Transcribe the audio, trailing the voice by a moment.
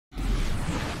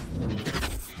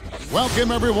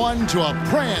Welcome, everyone, to a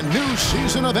brand new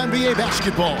season of NBA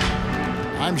basketball.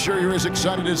 I'm sure you're as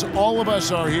excited as all of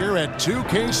us are here at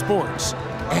 2K Sports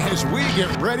as we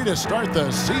get ready to start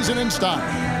the season in style.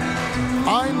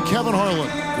 I'm Kevin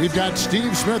Harlan. We've got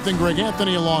Steve Smith and Greg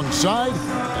Anthony alongside,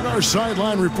 and our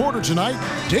sideline reporter tonight,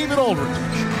 David Aldridge.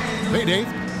 Hey, Dave.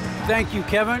 Thank you,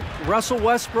 Kevin. Russell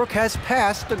Westbrook has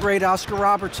passed the great Oscar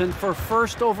Robertson for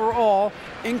first overall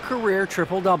in career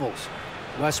triple-doubles.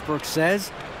 Westbrook says,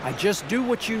 "I just do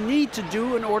what you need to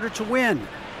do in order to win.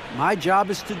 My job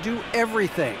is to do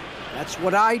everything. That's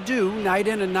what I do night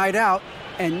in and night out,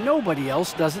 and nobody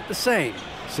else does it the same.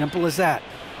 Simple as that.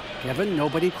 Kevin,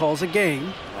 nobody calls a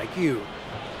game like you."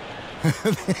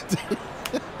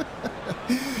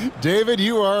 David,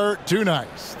 you are too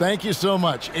nice. Thank you so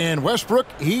much. And Westbrook,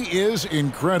 he is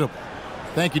incredible.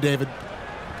 Thank you, David.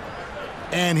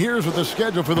 And here's what the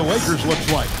schedule for the Lakers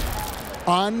looks like.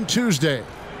 On Tuesday,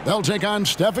 they'll take on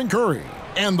Stephen Curry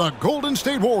and the Golden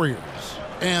State Warriors.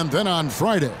 And then on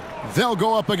Friday, they'll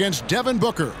go up against Devin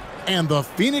Booker and the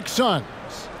Phoenix Suns.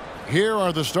 Here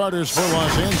are the starters for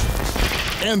Los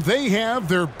Angeles. And they have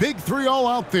their big three all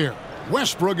out there.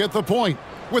 Westbrook at the point,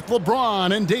 with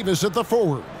LeBron and Davis at the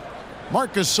forward.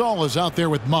 Marc Gasol is out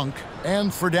there with Monk.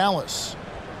 And for Dallas,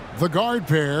 the guard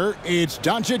pair, it's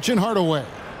Doncic and Hardaway.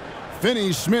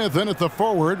 Finney-Smith in at the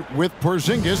forward with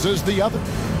Porzingis as the other.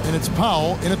 And it's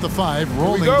Powell in at the five,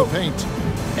 rolling the paint.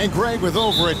 And Greg, with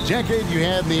over a decade you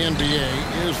had in the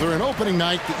NBA, is there an opening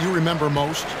night that you remember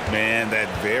most? Man, that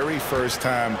very first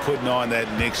time putting on that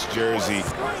Knicks jersey.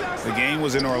 The game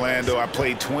was in Orlando. I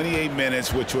played 28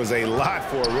 minutes, which was a lot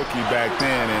for a rookie back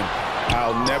then, and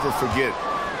I'll never forget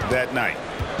that night.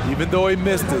 Even though he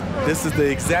missed it, this is the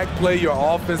exact play your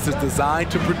offense is designed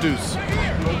to produce.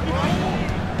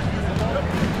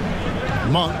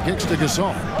 Monk kicks to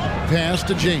Gasol. Pass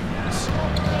to James.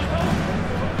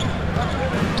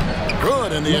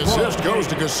 Good, and the assist goes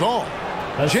to Gasol.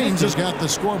 James has got the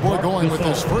scoreboard going with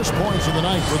his first points of the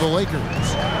night for the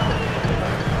Lakers.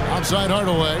 Outside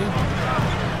Hardaway.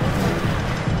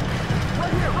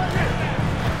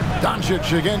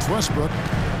 Doncic against Westbrook.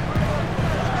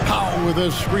 Powell with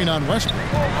a screen on Westbrook.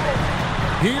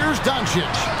 Here's Doncic.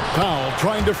 Powell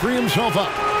trying to free himself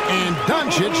up. And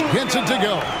Doncic gets it to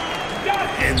go.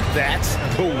 And that's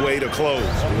the way to close.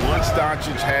 Once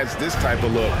Doncic has this type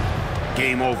of look,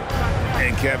 game over.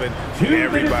 And Kevin,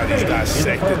 everybody's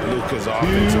dissected Luka's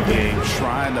offensive game,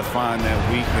 trying to find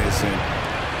that weakness. And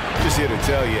I'm just here to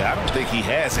tell you, I don't think he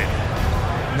has it.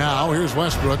 Now here's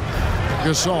Westbrook.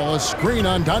 Gasol, a screen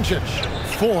on Doncic.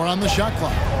 4 on the shot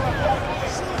clock.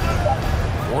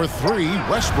 For 3,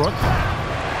 Westbrook.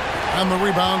 And the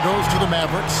rebound goes to the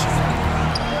Mavericks.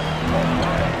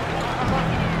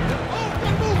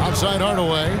 Outside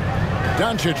Hardaway.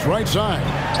 Doncic right side.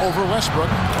 Over Westbrook.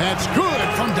 That's good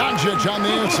from Doncic on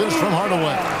the assist from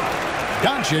Hardaway.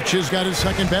 Doncic has got his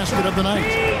second basket of the night.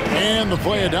 And the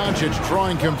play of Doncic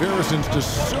drawing comparisons to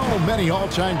so many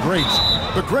all-time greats.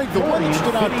 But Greg, the one that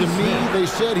stood out to me, they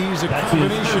said he's a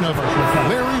combination of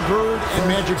Larry Bird and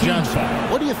Magic Johnson.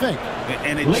 What do you think?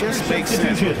 And it just makes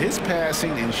sense with his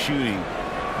passing and shooting.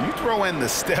 You throw in the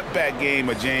step-back game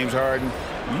of James Harden,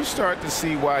 you start to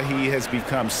see why he has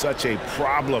become such a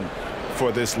problem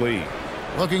for this league.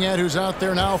 Looking at who's out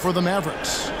there now for the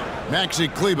Mavericks. Maxi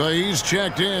Kleber, he's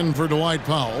checked in for Dwight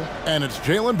Powell. And it's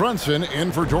Jalen Brunson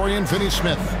in for Dorian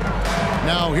Finney-Smith.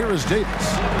 Now here is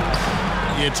Davis.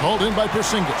 It's hauled in by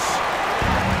Porzingis.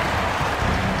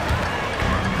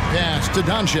 Pass to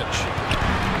Doncic.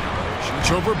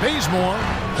 Shoots over Bazemore.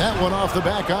 That one off the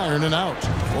back iron and out.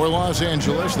 For Los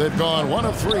Angeles, they've gone 1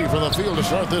 of 3 from the field to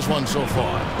start this one so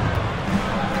far.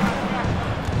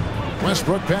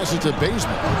 Westbrook passes to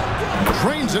Bazemore.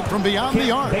 Trains it from beyond the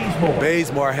arc.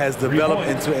 Bazemore has developed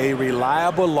into a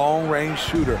reliable long-range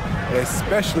shooter,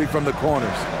 especially from the corners.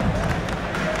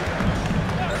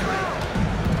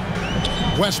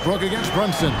 Westbrook against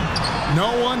Brunson. No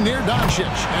one near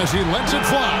Doncic as he lets it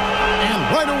fly.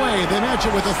 And right away, they match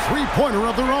it with a three-pointer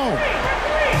of their own.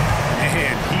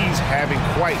 And he's having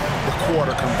quite the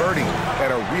quarter, converting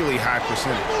at a really high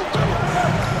percentage.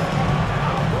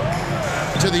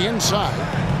 To the inside.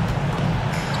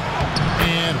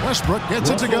 And Westbrook gets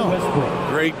it to go.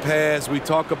 Great pass. We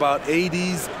talk about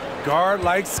AD's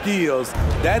guard-like skills.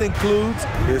 That includes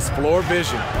his floor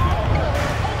vision.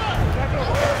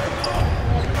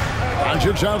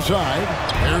 Doncic outside.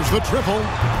 There's the triple.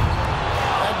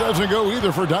 That doesn't go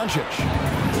either for Doncic.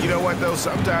 You know what, though?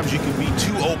 Sometimes you can be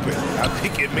too open. I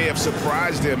think it may have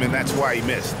surprised him, and that's why he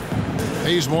missed.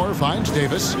 Bazemore finds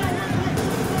Davis.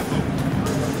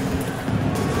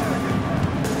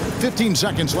 15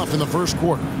 seconds left in the first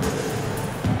quarter.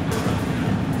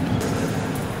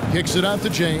 Kicks it out to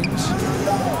James.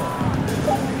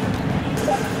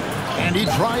 And he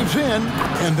drives in,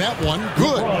 and that one,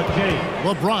 good.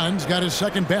 LeBron's got his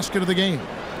second basket of the game.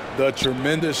 The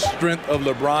tremendous strength of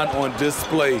LeBron on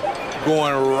display,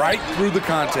 going right through the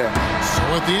contact. So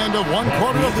at the end of one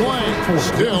quarter of play,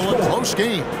 still a close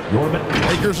game.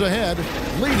 Lakers ahead,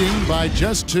 leading by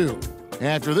just 2.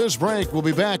 After this break, we'll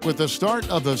be back with the start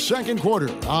of the second quarter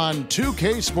on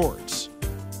 2K Sports.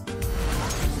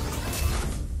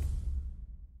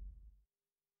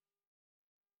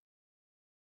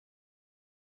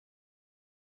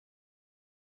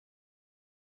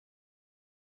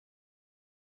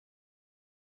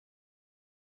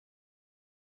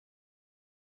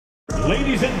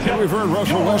 Ladies and gentlemen, We've heard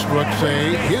Russell Westbrook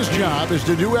say his job is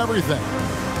to do everything,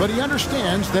 but he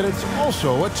understands that it's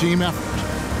also a team effort.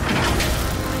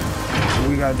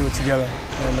 We got to do it together,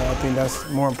 and I think that's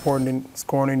more important than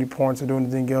scoring any points or doing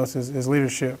anything else is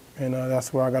leadership, and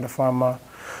that's where I got to find my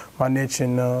niche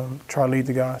and try to lead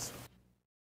the guys.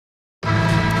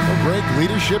 Well, Greg,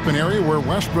 leadership, an area where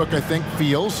Westbrook, I think,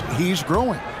 feels he's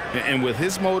growing. And with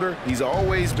his motor, he's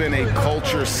always been a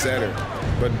culture setter.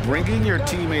 But bringing your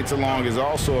teammates along is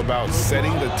also about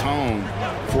setting the tone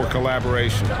for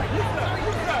collaboration.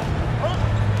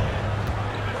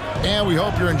 And we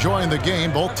hope you're enjoying the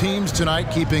game. Both teams tonight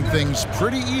keeping things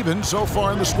pretty even so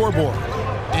far in the scoreboard.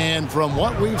 And from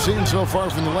what we've seen so far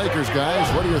from the Lakers, guys,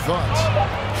 what are your thoughts?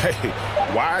 Hey,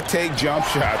 why take jump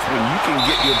shots when you can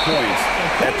get your points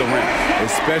at the rim?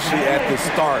 Especially at the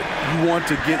start. You want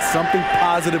to get something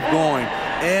positive going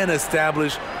and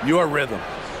establish your rhythm.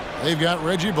 They've got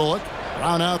Reggie Bullock,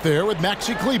 Brown out there with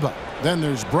Maxi Kleber. Then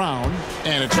there's Brown,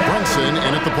 and it's Brunson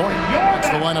in at the point. That's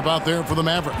the lineup out there for the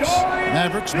Mavericks.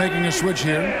 Mavericks making a switch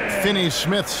here.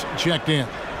 Finney-Smith's checked in.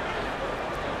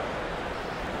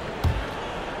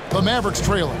 The Mavericks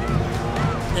trailing.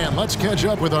 And let's catch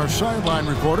up with our sideline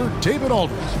reporter, David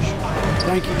Aldridge.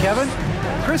 Thank you, Kevin.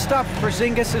 Kristaps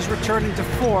Porzingis is returning to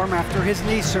form after his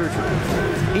knee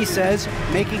surgery. He says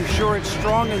making sure it's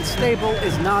strong and stable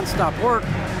is nonstop work.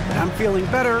 But I'm feeling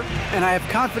better, and I have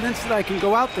confidence that I can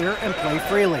go out there and play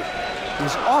freely.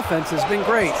 His offense has been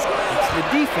great. It's the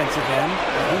defensive end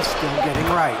that he's still getting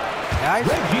right. Guys?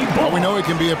 Well, we know he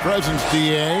can be a presence,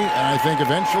 DA, and I think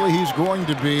eventually he's going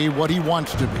to be what he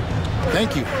wants to be.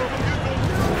 Thank you.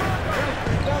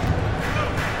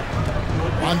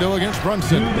 Rondo against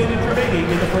Brunson. 2 minutes remaining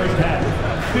in the first half.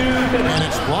 2 minutes. And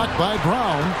it's blocked by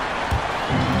Brown.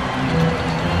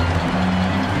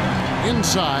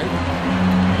 Inside.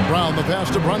 Brown, the pass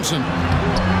to Brunson.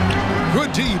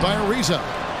 Good D by Ariza.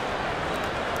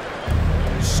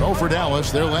 So for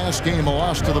Dallas, their last game, a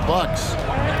loss to the Bucks.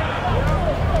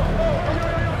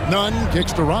 Nunn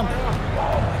kicks to Rondo.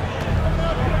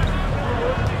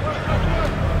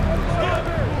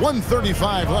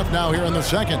 1:35 left now here in the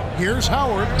second. Here's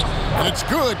Howard. And it's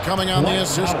good, coming on the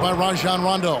assist by Rajon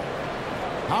Rondo.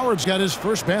 Howard's got his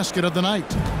first basket of the night.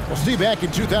 Well, Steve, back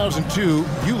in 2002,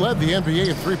 you led the NBA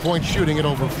in three-point shooting at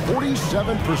over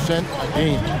 47% a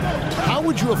game. How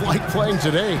would you have liked playing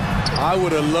today? I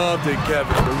would have loved it,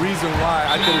 Kevin. The reason why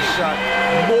I could have shot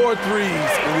more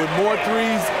threes, and with more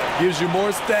threes gives you more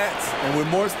stats, and with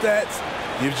more stats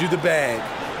gives you the bag.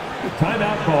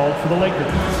 Timeout called for the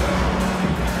Lakers.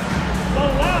 The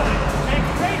Loud and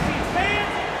Crazy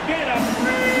fans get a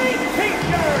free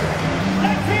T-shirt.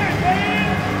 Let's hear it,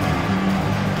 fans.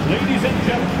 Ladies and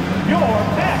gentlemen, your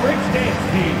Mavericks dance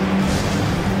team.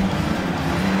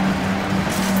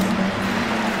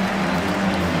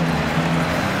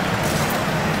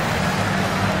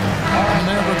 The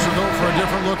Mavericks will go for a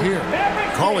different look here.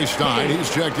 Cauley-Stein, he's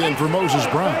checked in for Moses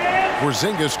Brown.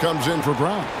 Porzingis comes in for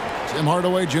Brown. Tim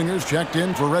Hardaway Jr.'s checked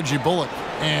in for Reggie Bullock.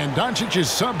 And Doncic is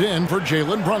subbed in for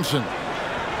Jalen Brunson.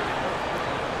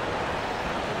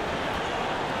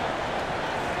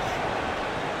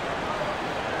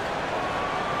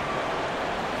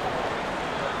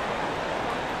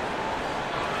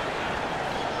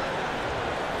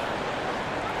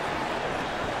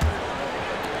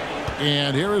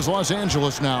 And here is Los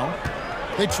Angeles now.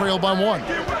 They trail by 1.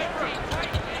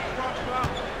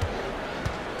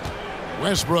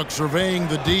 Westbrook surveying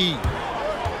the D.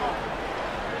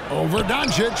 Over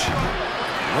Doncic.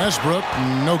 Westbrook,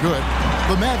 no good.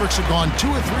 The Mavericks have gone 2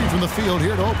 of 3 from the field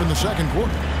here to open the second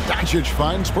quarter. Doncic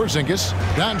finds Porzingis.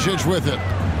 Doncic with it.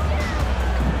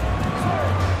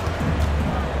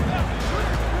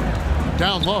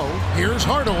 Down low. Here's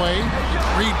Hardaway.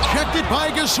 Rejected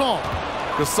by Gasol.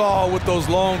 Gasol with those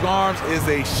long arms is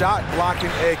a shot blocking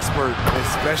expert,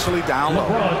 especially down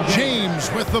low.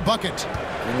 James with the bucket.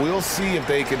 We'll see if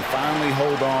they can finally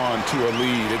hold on to a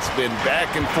lead. It's been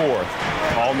back and forth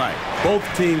all night. Both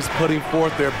teams putting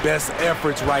forth their best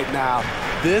efforts right now.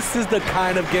 This is the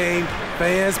kind of game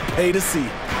fans pay to see.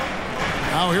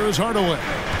 Now here is Hardaway.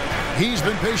 He's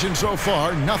been patient so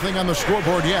far. Nothing on the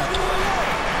scoreboard yet.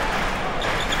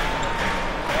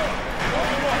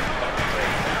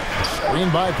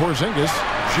 Screen by Porzingis.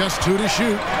 Just 2 to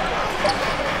shoot.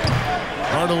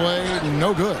 Hardaway,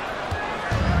 no good.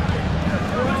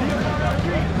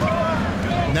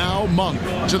 Now Monk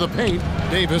to the paint.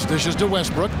 Davis dishes to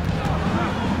Westbrook.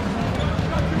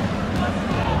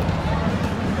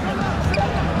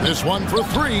 This one for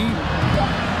 3.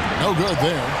 No good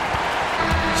there.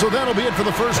 So that'll be it for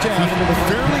the first half.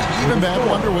 Fairly even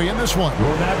battle underway in this one.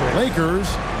 Lakers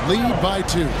lead by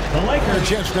 2. The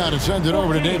chance now to send it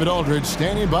over to David Aldridge,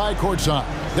 standing by courtside.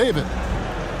 David.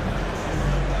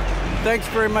 Thanks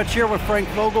very much here with Frank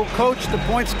Vogel. Coach, the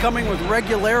points coming with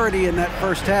regularity in that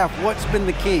first half. What's been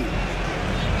the key? We're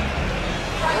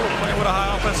playing with a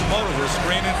high offensive motor. We're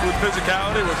screening with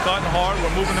physicality. We're cutting hard.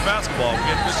 We're moving the basketball. We're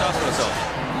getting good shots for ourselves.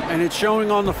 And it's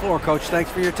showing on the floor, Coach. Thanks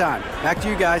for your time. Back to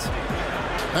you guys.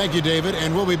 Thank you, David.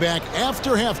 And we'll be back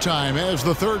after halftime as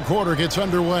the third quarter gets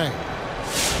underway.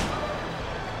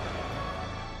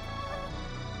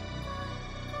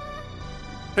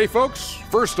 Hey folks,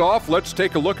 first off, let's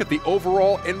take a look at the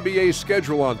overall NBA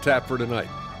schedule on tap for tonight.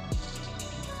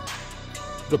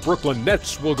 The Brooklyn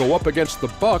Nets will go up against the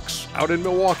Bucks out in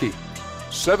Milwaukee.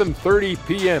 7:30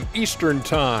 p.m. Eastern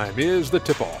Time is the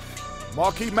tip-off.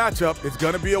 Marquee matchup is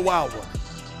going to be a wild one.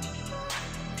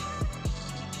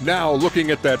 Now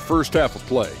looking at that first half of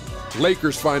play,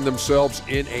 Lakers find themselves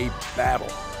in a battle.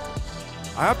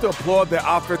 I have to applaud their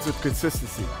offensive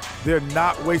consistency. They're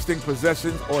not wasting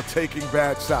possessions or taking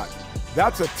bad shots.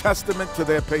 That's a testament to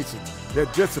their patience, their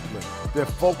discipline. They're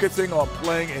focusing on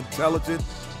playing intelligent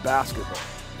basketball.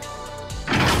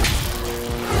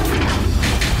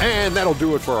 And that'll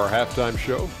do it for our halftime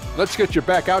show. Let's get you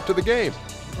back out to the game.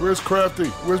 Where's Crafty?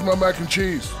 Where's my mac and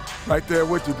cheese? Right there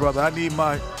with you, brother. I need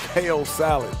my kale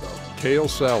salad, though. Kale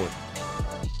salad.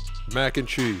 Mac and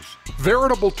cheese.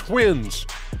 Veritable twins.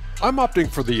 I'm opting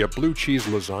for the blue cheese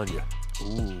lasagna.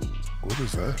 Ooh, what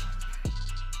is that?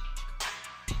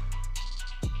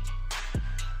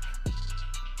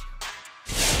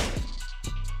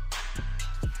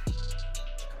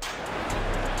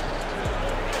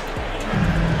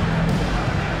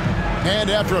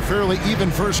 And after a fairly even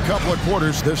first couple of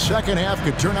quarters, the second half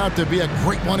could turn out to be a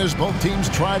great one as both teams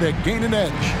try to gain an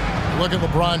edge. Look at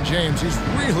LeBron James. He's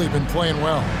really been playing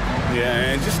well.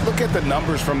 Yeah, and just look at the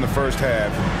numbers from the first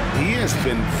half. He has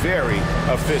been very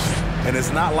efficient. And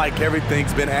it's not like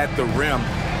everything's been at the rim.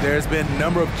 There's been a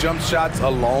number of jump shots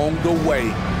along the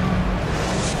way.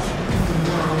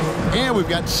 And we've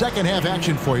got second half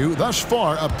action for you. Thus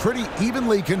far, a pretty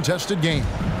evenly contested game.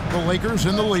 The Lakers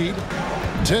in the lead.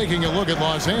 Taking a look at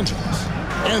Los Angeles.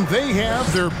 And they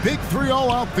have their big 3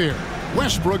 all out there.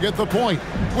 Westbrook at the point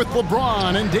with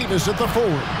LeBron and Davis at the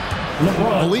forward.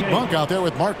 Elite bunk out there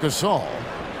with Marc Gasol.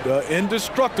 The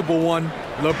indestructible one,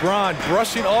 LeBron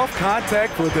brushing off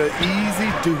contact for the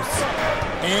easy deuce.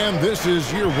 And this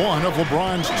is year 1 of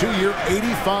LeBron's 2-year,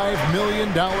 $85 million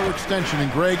extension.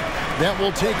 And Greg, that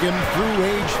will take him through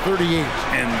age 38.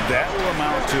 And that will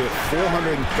amount to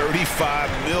 $435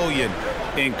 million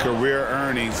in career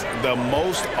earnings, the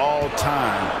most all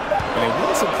time. And it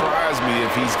wouldn't surprise me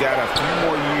if he's got a few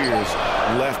more years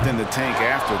left in the tank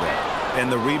after that. And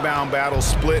the rebound battle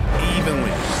split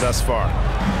evenly thus far.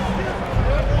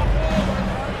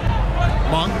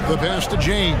 Monk, the pass to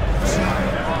James.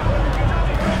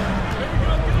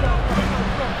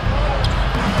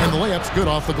 And the layup's good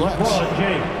off the glass.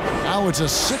 Now it's a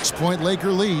 6-point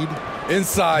Laker lead.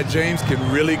 Inside, James can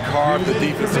really carve the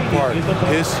defense apart.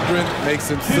 His strength makes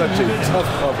him such a tough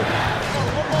cover.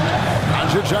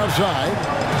 Doncic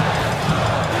outside.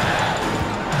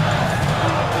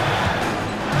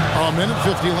 A minute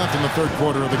 50 left in the third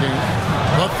quarter of the game.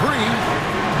 The 3.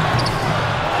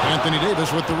 Anthony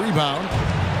Davis with the rebound.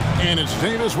 And it's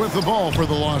Davis with the ball for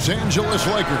the Los Angeles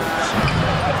Lakers.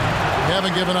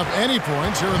 Haven't given up any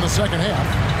points here in the second half.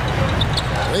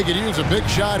 They could use a big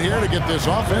shot here to get this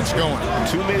offense going.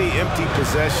 Too many empty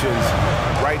possessions.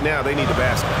 Right now, they need the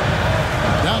basket.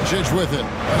 Doncic with it.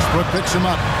 Westbrook picks him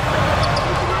up.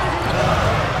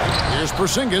 Here's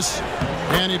Porzingis.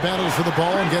 And he battles for the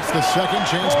ball and gets the second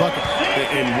chance bucket.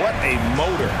 And what a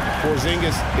motor.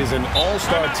 Porzingis is an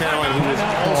all-star talent who is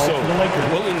also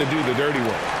willing to do the dirty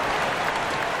work.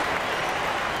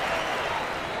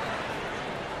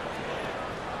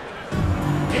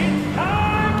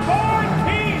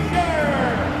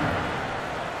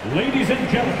 Ladies and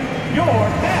gentlemen, your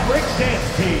Mavericks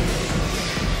dance team.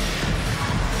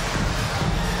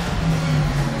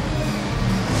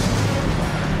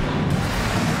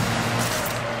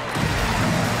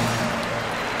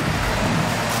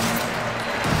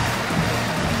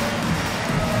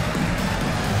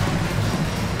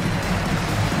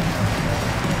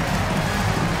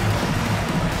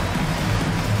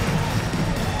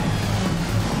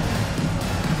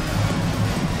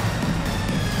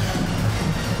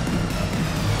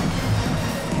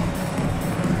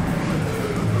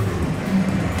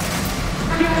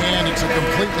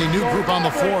 New group on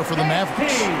the floor for the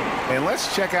Mavericks. And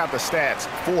let's check out the stats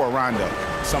for Rondo.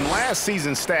 Some last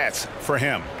season stats for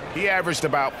him. He averaged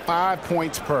about 5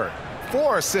 points per,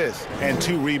 4 assists, and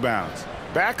 2 rebounds.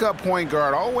 Backup point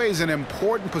guard, always an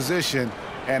important position,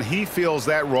 and he fills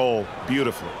that role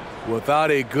beautifully.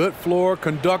 Without a good floor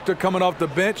conductor coming off the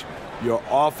bench, your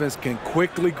offense can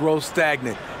quickly grow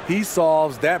stagnant. He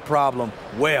solves that problem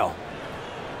well.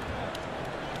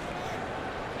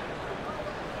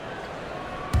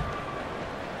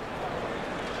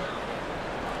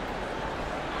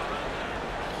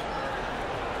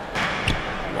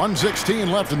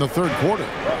 .116 left in the third quarter.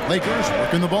 Lakers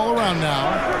working the ball around now.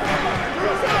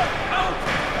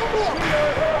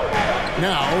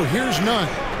 Now, here's Nunn.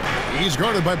 He's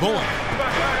guarded by Bullock.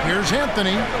 Here's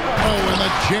Anthony. Oh, and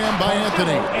the jam by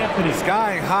Anthony.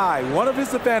 Skying high, one of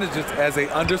his advantages as an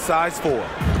undersized 4.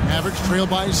 Mavericks trail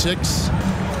by 6.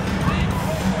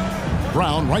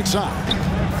 Brown, right side.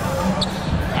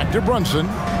 Back to Brunson.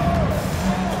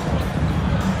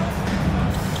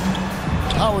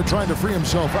 Howard trying to free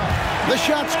himself out. The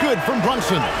shot's good from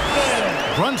Brunson.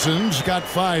 Brunson's got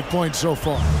 5 points so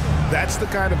far. That's the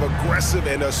kind of aggressive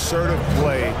and assertive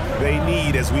play they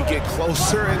need as we get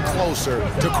closer and closer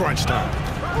to crunch time.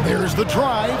 There's the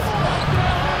drive.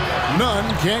 Nunn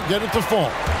can't get it to fall.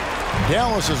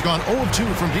 Dallas has gone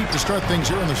 0-2 from deep to start things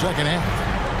here in the second half.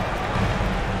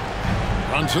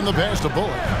 Brunson the pass to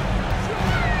Bullock.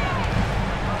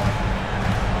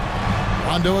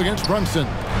 Rondo against Brunson.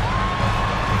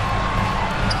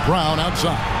 Brown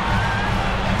outside.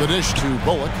 The dish to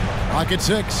Bullock. Pocket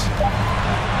 6.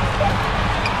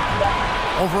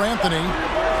 Over Anthony.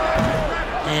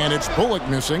 And it's Bullock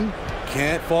missing.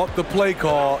 Can't fault the play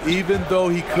call. Even though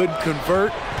he couldn't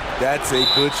convert, that's a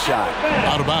good shot.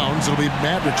 Out of bounds. It'll be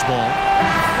Mavericks ball.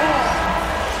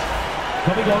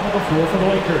 Coming onto the floor for the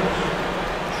Lakers,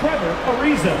 Trevor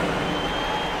Ariza.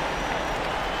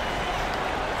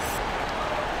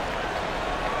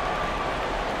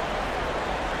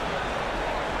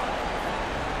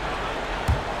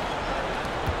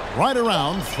 Right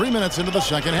around 3 minutes into the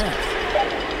second half.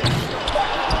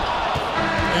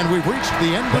 And we've reached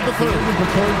the end of the third.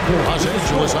 Los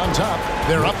Angeles on top.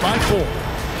 They're up by 4.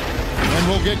 And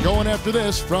we'll get going after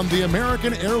this from the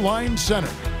American Airlines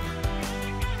Center.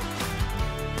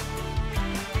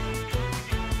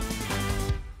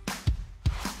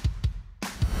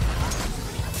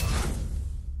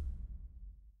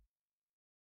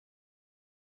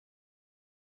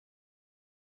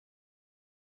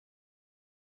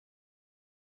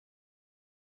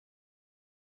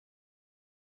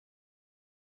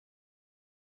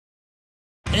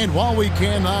 And while we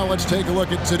can now, let's take a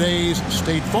look at today's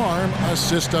State Farm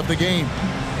assist of the game.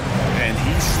 And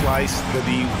he sliced the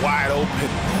D wide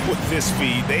open with this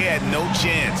feed. They had no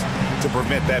chance to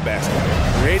prevent that basket.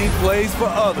 Creating plays for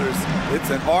others, it's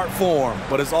an art form,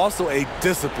 but it's also a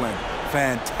discipline.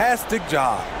 Fantastic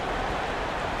job.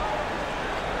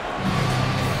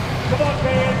 Come on,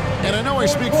 man. And I know I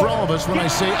speak for all of us when I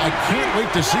say I can't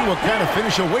wait to see what kind of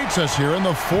finish awaits us here in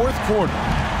the fourth quarter.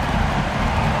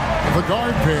 The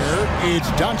guard pair, it's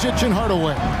Doncic and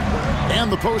Hardaway. And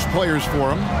the post players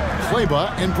for him,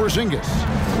 Kleba and Porzingis.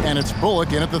 And it's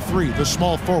Bullock in at the 3, the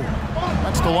small forward.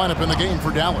 That's the lineup in the game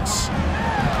for Dallas.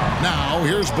 Now,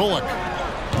 here's Bullock.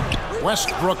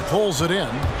 Westbrook pulls it in.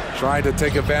 Trying to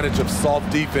take advantage of soft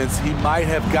defense. He might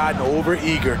have gotten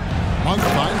over-eager. Monk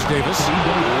finds Davis.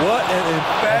 What an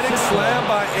emphatic slam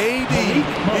by AD.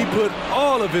 He put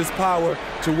all of his power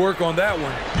to work on that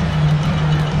one.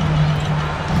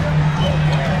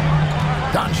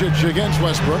 Doncic against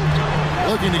Westbrook,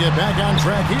 looking to get back on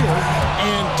track here,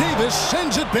 and Davis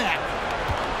sends it back.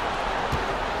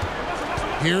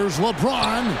 Here's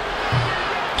LeBron.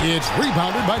 It's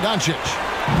rebounded by Doncic.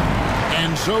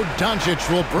 And so Doncic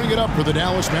will bring it up for the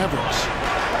Dallas Mavericks.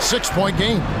 6-point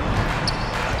game.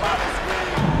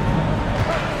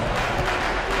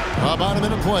 About a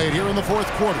minute played here in the fourth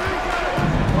quarter.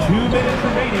 2 minutes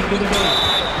remaining in the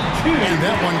game. And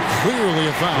that one clearly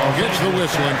a foul. Gets the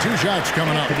whistle, and 2 shots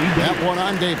coming up. That one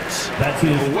on Davis.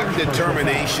 What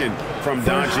determination from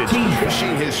Doncic,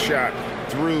 pushing his shot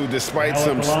through despite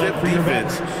some stiff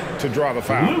defense to draw the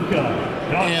foul.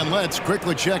 And let's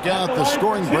quickly check out the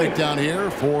scoring breakdown here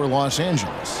for Los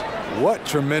Angeles. What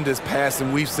tremendous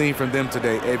passing we've seen from them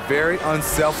today. A very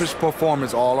unselfish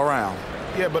performance all around.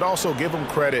 Yeah, but also give them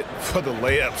credit for the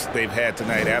layups they've had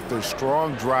tonight after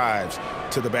strong drives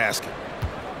to the basket.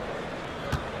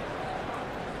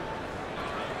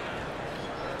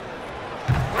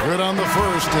 Good on the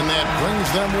first, and that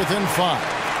brings them within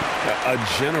 5. A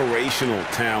generational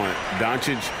talent.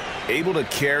 Doncic able to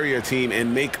carry a team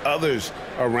and make others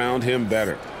around him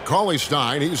better. Cauley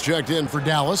Stein, he's checked in for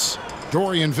Dallas.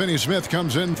 Dorian Finney-Smith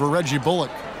comes in for Reggie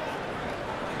Bullock.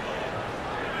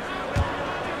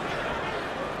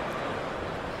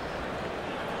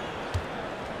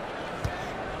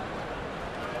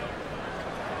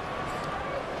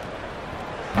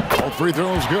 All 3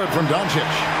 throws good from Doncic.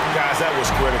 Guys, that was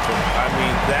critical. I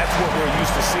mean, that's what we're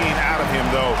used to seeing out of him,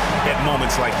 though, at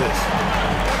moments like this.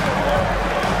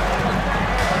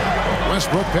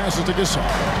 Westbrook passes to Gasol.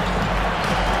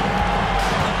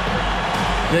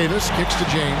 Davis kicks to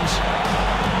James.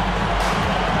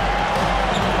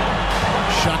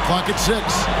 Shot clock at 6.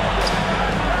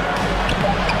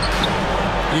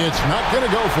 It's not going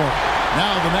to go for it.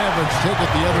 Now the Mavericks take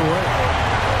it the other way.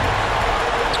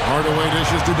 Hardaway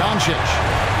dishes to Doncic.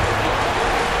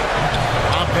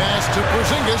 A pass to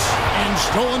Porzingis and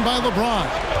stolen by LeBron.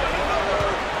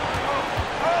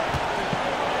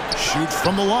 Shoots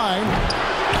from the line.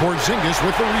 Porzingis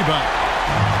with the rebound.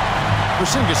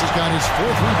 Porzingis has got his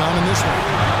 4th rebound in this one.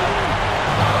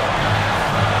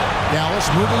 Dallas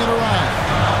moving it around.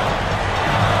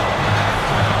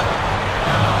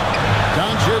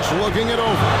 Doncic looking it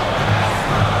over.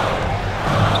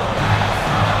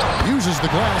 Uses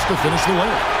the glass to finish the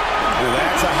layup. Well,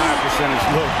 that's a high percentage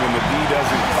look when the D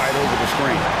doesn't fight over the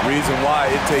screen. Reason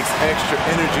why it takes extra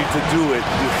energy to do it.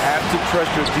 You have to trust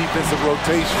your defensive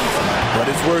rotations, but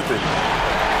it's worth it.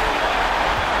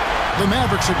 The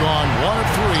Mavericks are gone 1 of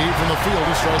 3 from the field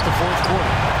to start the 4th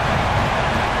quarter.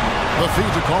 The feed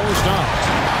to Cauley Stein.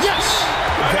 Yes!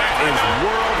 That is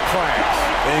world class.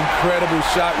 Incredible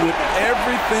shot with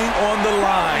everything on the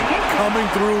line coming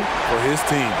through for his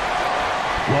team.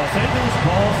 Los Angeles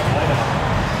calls timeout.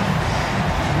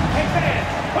 Hey fans,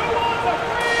 who wants a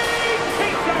free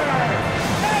t-shirt?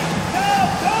 Make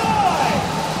some noise!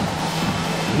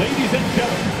 Ladies and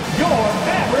gentlemen, your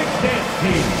Mavericks dance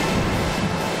team.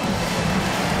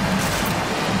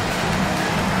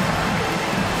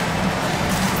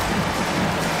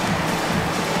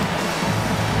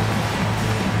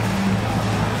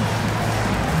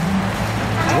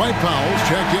 Dwight Powell's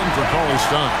checked in for Cauley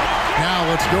Stein. Now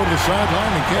let's go to the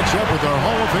sideline and catch up with our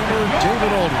Hall of Famer,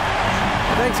 David Aldridge.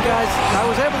 Thanks, guys. I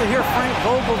was able to hear Frank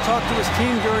Vogel talk to his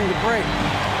team during the break.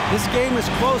 This game is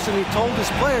close, and he told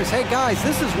his players, hey, guys,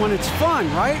 this is when it's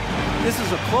fun, right? This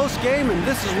is a close game, and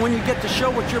this is when you get to show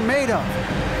what you're made of.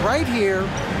 Right here,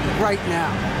 right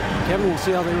now. Kevin, we'll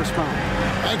see how they respond.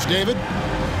 Thanks, David.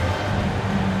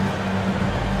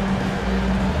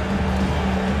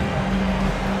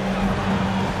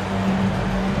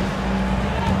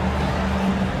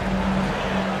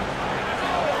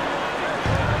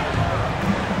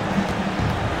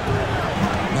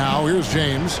 Here's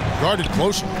James, guarded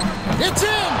closely. It's in!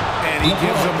 And he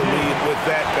gives them the lead with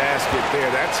that basket there.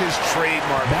 That's his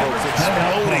trademark, folks.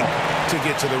 Exploding to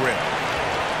get to the rim.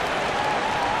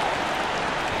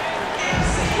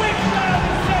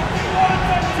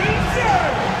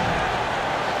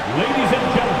 Ladies and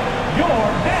gentlemen, your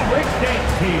Mavericks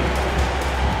dance team.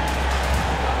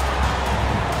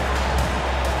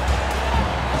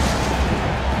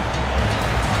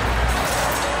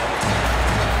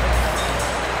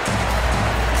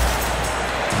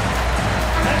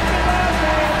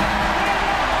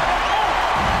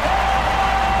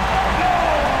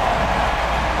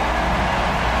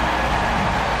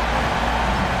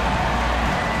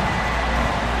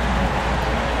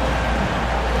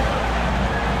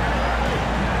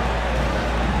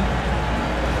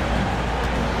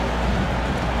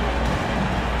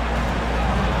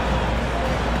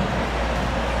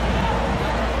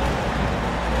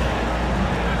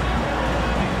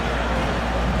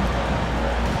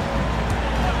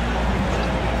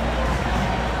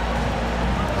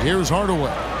 Here's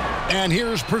Hardaway. And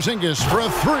here's Porzingis for a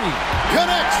 3.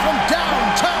 Connects from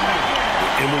downtown.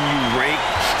 And when you rank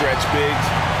stretch bigs,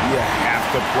 you have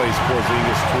to place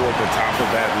Porzingis toward the top of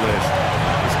that list.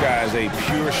 This guy is a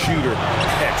pure shooter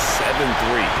at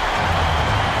 7'3".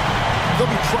 they'll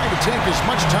be trying to take as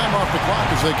much time off the clock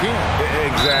as they can.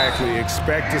 Exactly.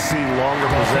 Expect to see longer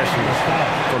possessions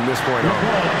from this point on.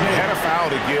 You had a foul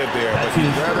to give there, but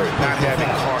you'd rather not have it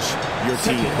cost your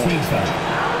team points.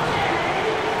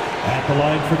 At the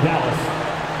line for Dallas,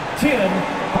 Tim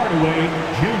Hardaway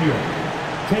Jr.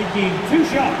 taking 2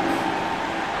 shots.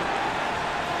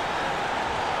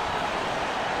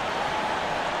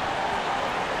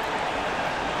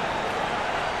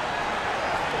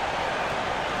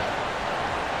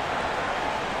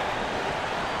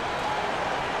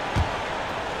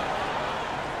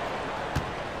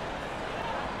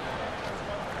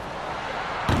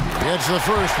 It's the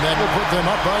first, and that will put them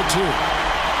up by 2.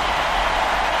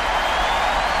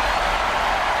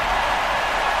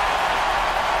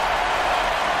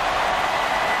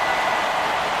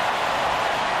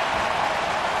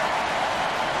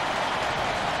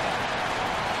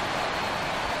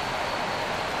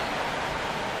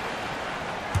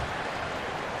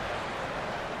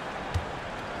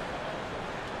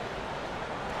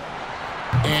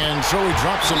 And so he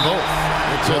drops them both.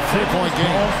 It's a 3-point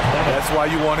game. That's why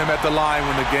you want him at the line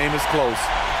when the game is close.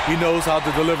 He knows how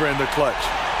to deliver in the clutch.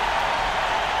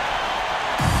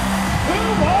 Who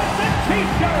wants a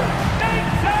t-shirt? Make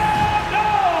some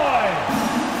noise!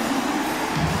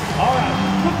 All right,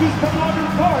 look who's coming on to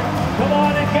the court. Come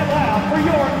on and get loud for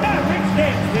your Mavericks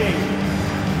dance team.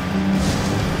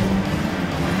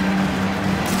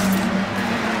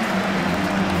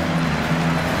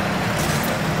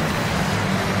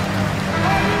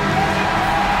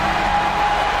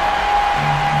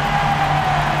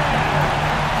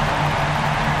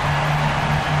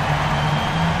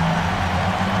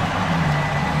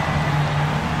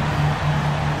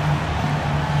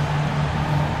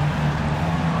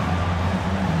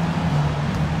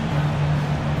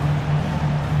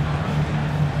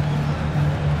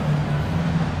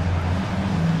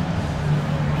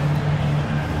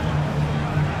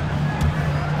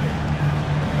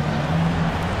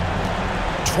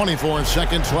 .24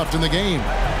 seconds left in the game.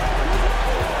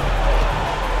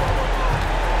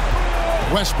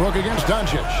 Westbrook against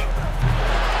Doncic.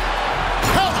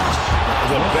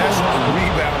 The best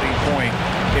rebounding point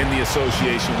in the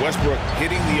association. Westbrook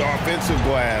hitting the offensive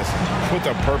glass with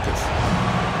a purpose.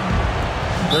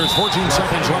 There's 14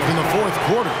 seconds left in the 4th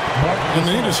quarter. And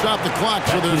they need to stop the clock,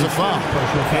 so there's a foul.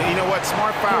 And you know what?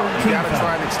 Smart foul. You got to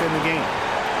try and extend the game.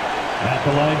 At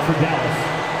the line for Dallas,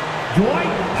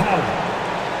 Dwight Howard.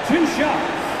 2 shots.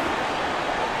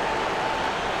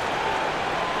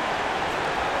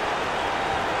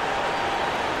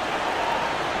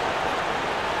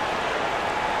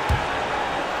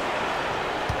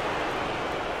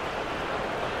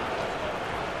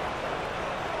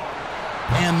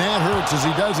 And that hurts as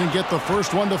he doesn't get the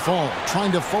first one to fall.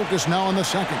 Trying to focus now on the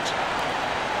second.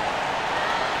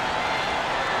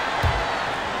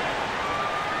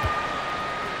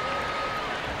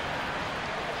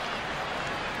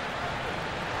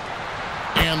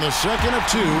 And the second of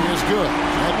 2 is good.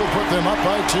 That will put them up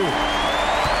by 2.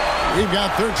 We've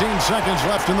got 13 seconds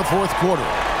left in the 4th quarter.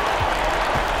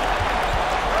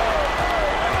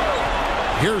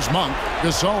 Here's Monk.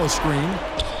 Gasol screen.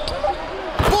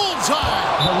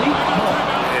 Bullseye!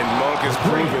 And Monk has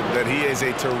proven that he is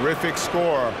a terrific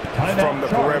scorer from the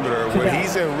perimeter. When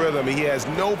he's in rhythm, he has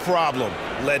no problem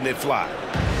letting it fly.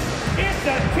 It's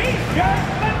a t-shirt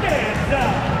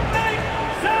bonanza.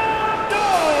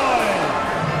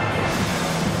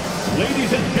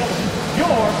 Ladies and gentlemen, your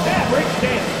Mavericks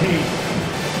dance team.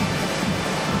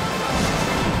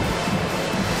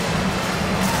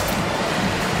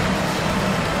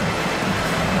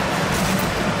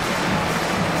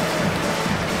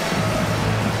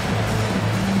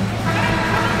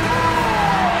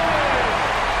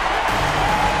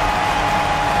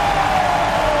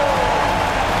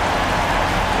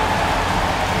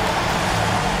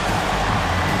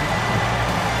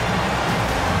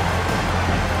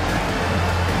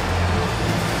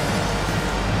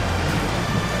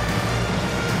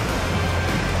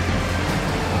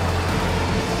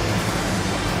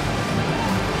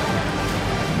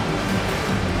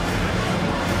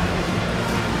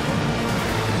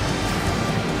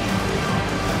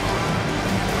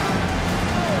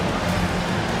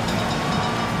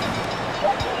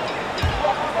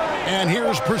 And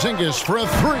here's Porzingis for a 3.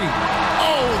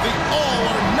 Oh, the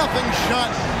all-or-nothing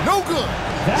shot. No good.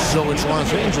 So it's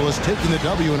Los Angeles taking the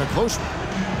W in a close one.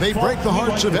 They break the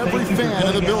hearts of every fan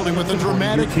in the building with a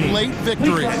dramatic late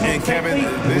victory. And Kevin,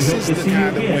 this is the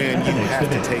kind of win you have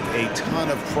to take a ton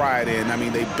of pride in. I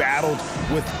mean, they battled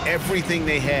with everything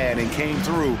they had and came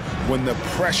through when the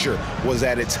pressure was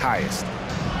at its highest.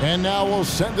 And now we'll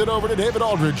send it over to David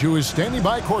Aldridge, who is standing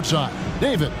by courtside.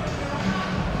 David.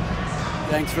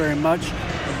 Thanks very much.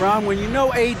 LeBron, when you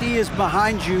know AD is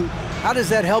behind you, how does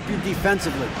that help you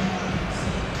defensively?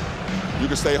 You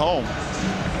can stay home.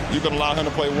 You can allow him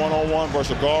to play one-on-one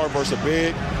versus a guard versus a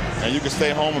big, and you can stay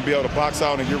home and be able to box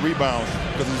out and get rebounds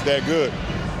because he's that good.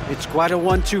 It's quite a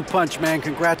 1-2 punch, man.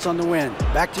 Congrats on the win.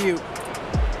 Back to you.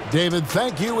 David,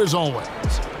 thank you as always.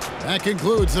 That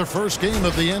concludes the first game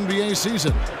of the NBA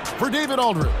season. For David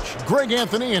Aldridge, Greg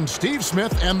Anthony, and Steve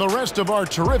Smith, and the rest of our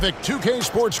terrific 2K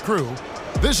Sports crew,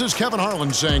 this is Kevin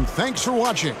Harlan saying thanks for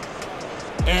watching.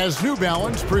 As New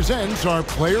Balance presents our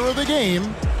player of the game,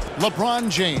 LeBron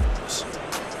James.